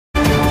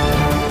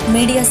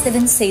Media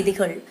 7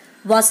 செய்திகள்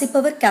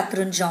வாசிப்பவர்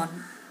Catherine John.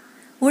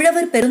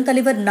 உழவர்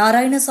பெருந்தலைவர்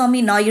நாராயணசாமி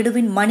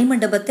நாயுடுவின்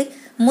மணிமண்டபத்தை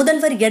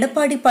முதல்வர்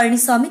எடப்பாடி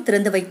பழனிசாமி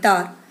திறந்து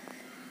வைத்தார்.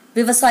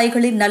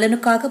 விவசாயிகளின்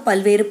நலனுக்காக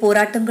பல்வேறு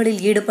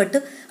போராட்டங்களில் ஈடுபட்டு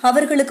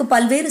அவர்களுக்கு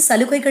பல்வேறு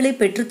சலுகைகளை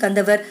பெற்றுத்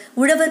தந்தவர்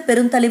உழவர்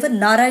பெருந்தலைவர்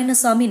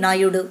நாராயணசாமி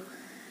நாயுடு.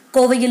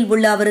 கோவையில்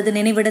உள்ள அவரது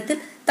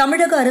நினைவிடத்தில்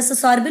தமிழக அரசு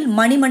சார்பில்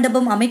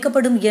மணிமண்டபம்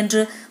அமைக்கப்படும்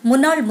என்று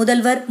முன்னாள்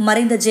முதல்வர்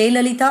மறைந்த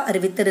ஜெயலலிதா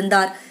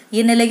அறிவித்திருந்தார்.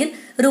 இந்நிலையில்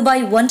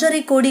ரூபாய் 1.5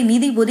 கோடி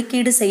நிதி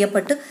ஒதுக்கீடு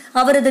செய்யப்பட்டு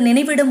அவரது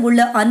நினைவிடம்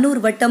உள்ள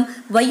அன்னூர் வட்டம்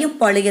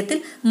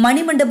வையம்பாளையத்தில்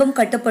மணிமண்டபம்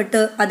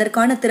கட்டப்பட்டு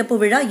அதற்கான திறப்பு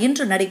விழா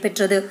இன்று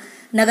நடைபெற்றது.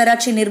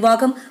 நகராட்சி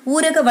நிர்வாகம்,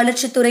 ஊரக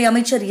வளர்ச்சித்துறை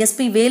அமைச்சர்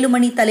SP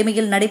வேலுமணி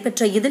தலைமையில்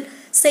நடைபெற்ற இதில்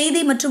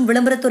செய்தி மற்றும்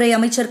விளம்பரத்துறை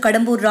அமைச்சர்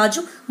கடம்பூர்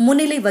ராஜு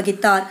முன்னிலை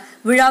வகித்தார்.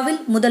 விழாவில்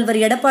முதல்வர்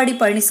எடப்பாடி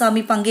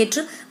பழனிசாமி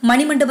பங்கேற்று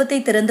மணிமண்டபத்தை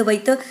திறந்து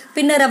வைத்து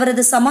பின்னர்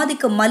அவரது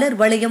சமாதிக்கு மலர்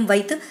வளையம்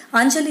வைத்து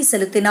அஞ்சலி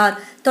செலுத்தினார்.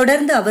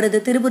 தொடர்ந்து அவரது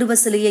திருவுருவ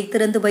சிலையை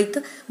திறந்து வைத்து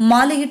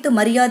மாலையிட்டு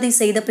மரியாதை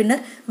செய்த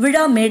பின்னர்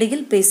விழா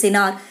மேடையில்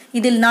பேசினார்.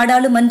 இதில்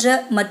நாடாளுமன்ற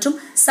மற்றும்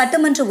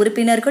சட்டமன்ற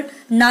உறுப்பினர்கள்,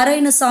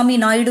 நாராயணசாமி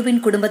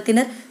நாயுடுவின்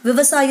குடும்பத்தினர்,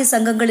 விவசாய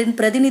சங்கங்களின்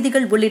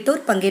பிரதிநிதிகள்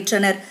உள்ளிட்டோர்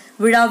பங்கேற்றனர்.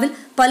 விழாவில்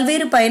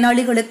பல்வேறு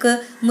பயனாளிகளுக்கு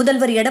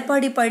முதல்வர்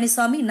எடப்பாடி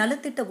பழனிசாமி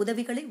நலத்திட்ட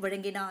உதவிகளை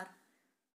வழங்கினார்.